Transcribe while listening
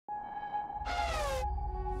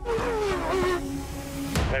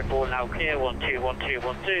Red Bull now clear, 1 2 1 2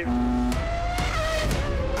 1 2.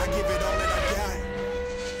 I give it all that I got.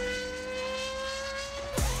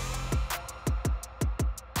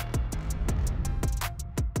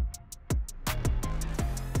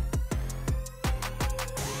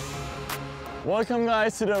 Welcome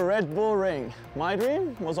guys to the Red Bull Ring. My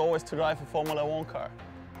dream was always to drive a Formula 1 car.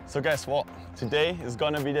 So guess what? Today is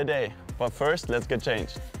gonna be the day. But first, let's get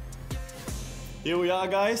changed. Here we are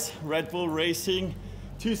guys, Red Bull Racing,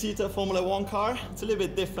 two-seater Formula 1 car. It's a little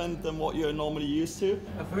bit different than what you're normally used to.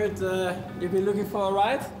 I've heard you've been looking for a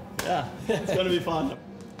ride. Yeah, it's gonna be fun.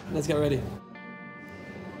 Let's get ready.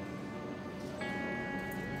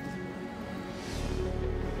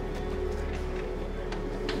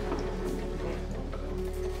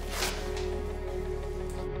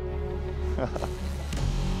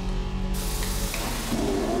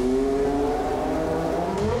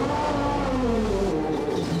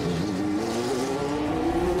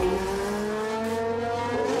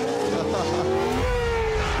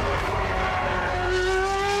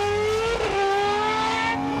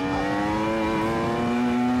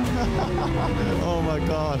 Oh my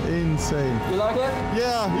god, insane. You like it?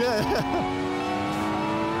 Yeah.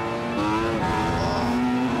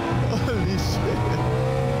 Holy shit.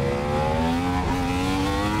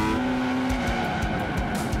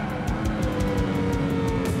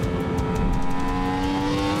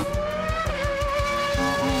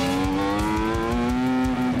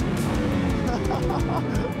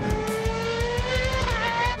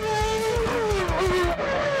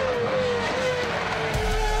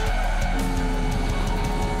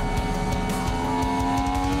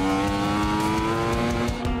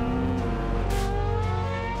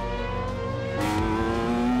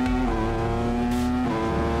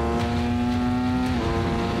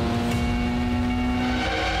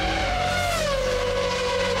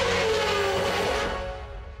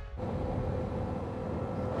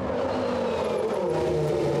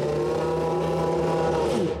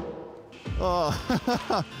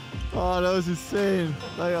 Oh, that was insane.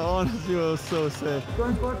 Like, honestly, it was so sick.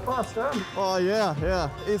 Going quite fast, huh? Oh, yeah.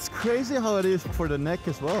 It's crazy how it is for the neck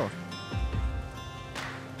as well.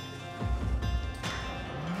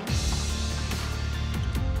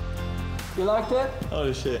 You liked it?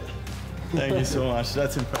 Holy shit. Thank you so much.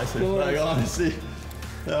 That's impressive. Like, honestly,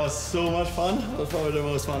 that was so much fun. That was probably the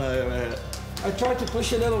most fun I ever had. I tried to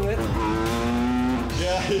push a little bit.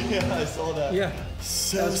 Yeah, I saw that. Yeah.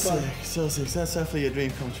 So sick. That's definitely a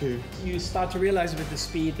dream come true. You start to realize with the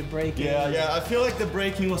speed, the braking. Yeah. I feel like the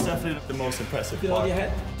braking was definitely the most impressive Feel part. on your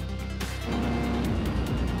head?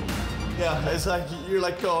 Yeah, it's like you're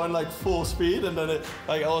like going like full speed, and then it,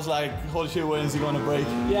 like I was like, holy shit, when is he gonna brake?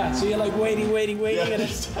 Yeah, so you're like waiting. Yeah, and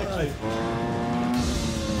exactly.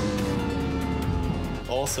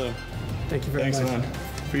 Awesome. Thank you very much. Thanks, man.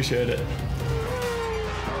 Appreciate it.